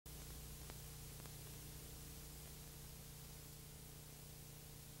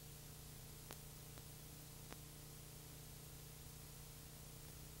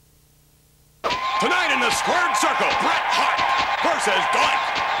Tonight in the squared circle, Bret Hart versus Doink.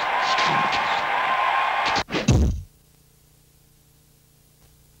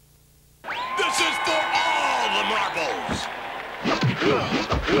 This is for all the marbles.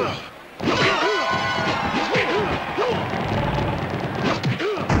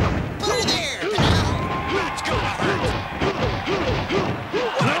 Put her there, pal. That's gonna hurt.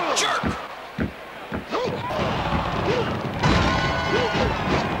 What a jerk.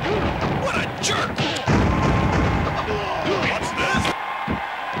 What a jerk. What's this?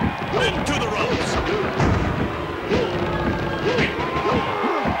 Into the ropes.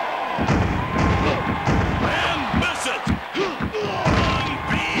 And misses.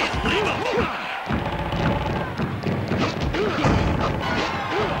 Unbelievable. Ooh,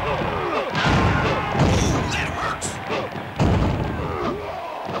 that hurts.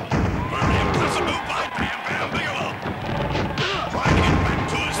 Very impressive move by Bam Bam Bigelow. Trying to get back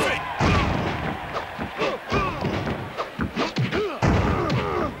to his feet.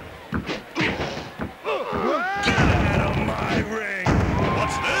 Get out of my ring!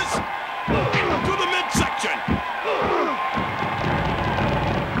 What's this? To the midsection!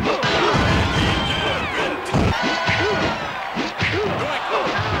 Doink!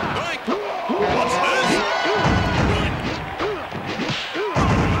 Doink! What's this? Doink!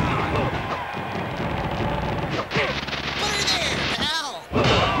 Put her there, pal.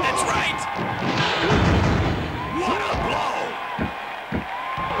 That's right! What a blow!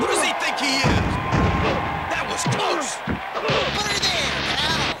 Who does he think he is? That was close! Put her there,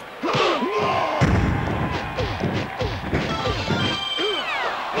 pal.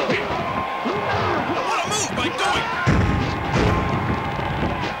 What a move by Doink!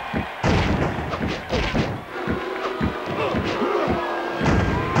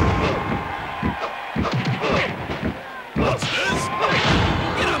 What's this?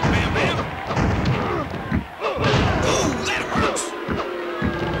 Get up, Bam Bam! Ooh, that hurts!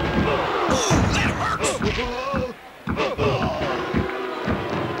 Ooh, that hurts!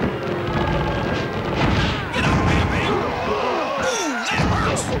 Get up, Bam Bam! Ooh, that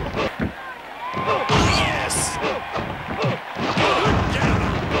hurts! Oh, yes!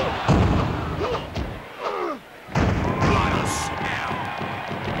 Together! What a slam!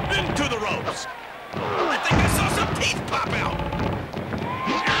 Into the ropes! I think I saw some teeth pop out!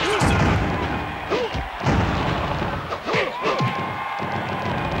 Here's the setup!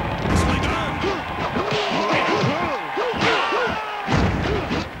 Swing on!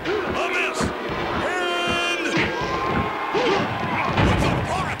 A miss! And... with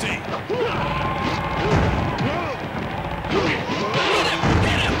authority! Hit him!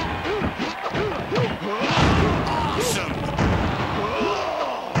 Hit him! Awesome!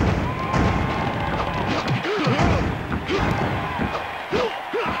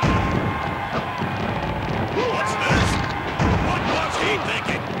 What's this? What was he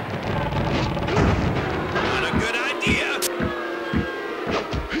thinking?